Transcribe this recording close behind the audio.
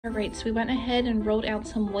All right, so we went ahead and rolled out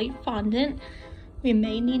some white fondant. We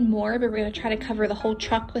may need more, but we're gonna try to cover the whole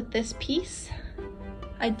truck with this piece.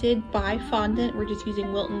 I did buy fondant. We're just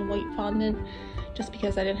using Wilton white fondant just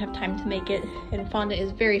because I didn't have time to make it. And fondant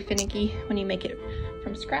is very finicky when you make it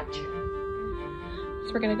from scratch.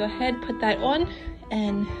 So we're gonna go ahead, put that on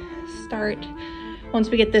and start. Once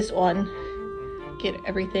we get this on, get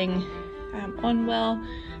everything on well,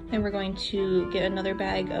 then we're going to get another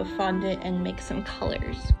bag of fondant and make some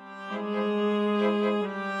colors.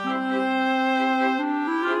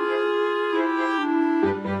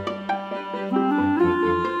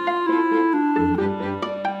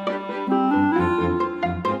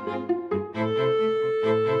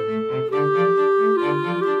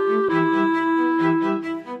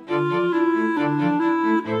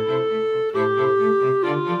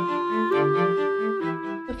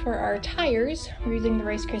 For our tires, we're using the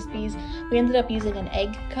Rice Krispies. We ended up using an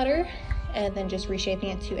egg cutter and then just reshaping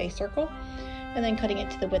it to a circle and then cutting it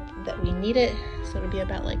to the width that we need it. So it'll be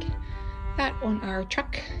about like that on our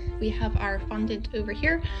truck. We have our fondant over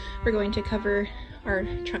here. We're going to cover our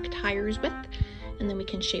truck tires with, and then we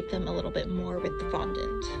can shape them a little bit more with the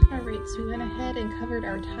fondant. All right, so we went ahead and covered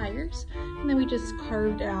our tires, and then we just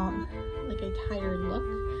carved out like a tire look.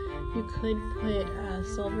 You could put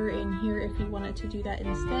silver in here if you wanted to do that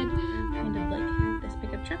instead, kind of like this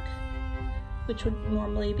pickup truck, which would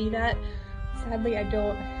normally be that. Sadly, I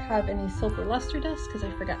don't have any silver luster dust because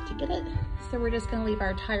I forgot to get it. So we're just gonna leave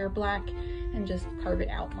our tire black and just carve it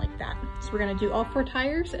out like that. So we're gonna do all 4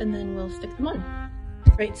 tires and then we'll stick them on.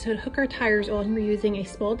 Right, so to hook our tires on, we're using a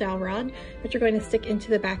small dowel rod, which you're going to stick into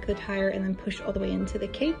the back of the tire and then push all the way into the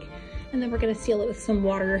cake. And then we're gonna seal it with some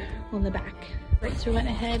water on the back. Right, so we went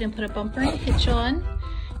ahead and put a bumper and hitch on,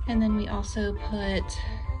 and then we also put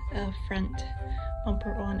a front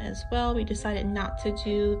bumper on as well. We decided not to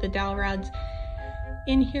do the dowel rods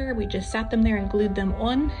in here. We just sat them there and glued them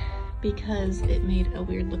on because it made a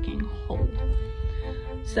weird looking hole.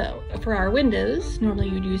 So for our windows, normally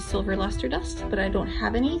you'd use silver luster dust, but I don't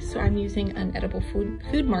have any, so I'm using an edible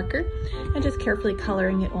food marker and just carefully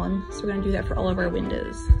coloring it on. So we're gonna do that for all of our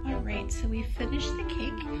windows. All right, so we finished the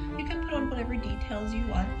cake. You can put on whatever details you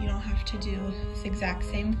want. You don't have to do this exact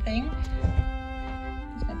same thing.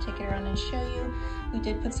 I'm just gonna take it around and show you. We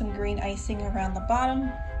did put some green icing around the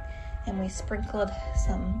bottom, and we sprinkled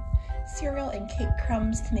some cereal and cake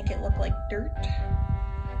crumbs to make it look like dirt.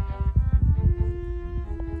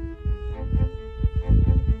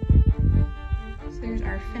 There's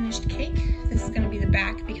our finished cake. This is going to be the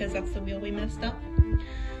back because that's the wheel we messed up.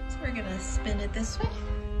 So we're going to spin it this way.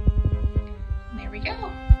 And there we go.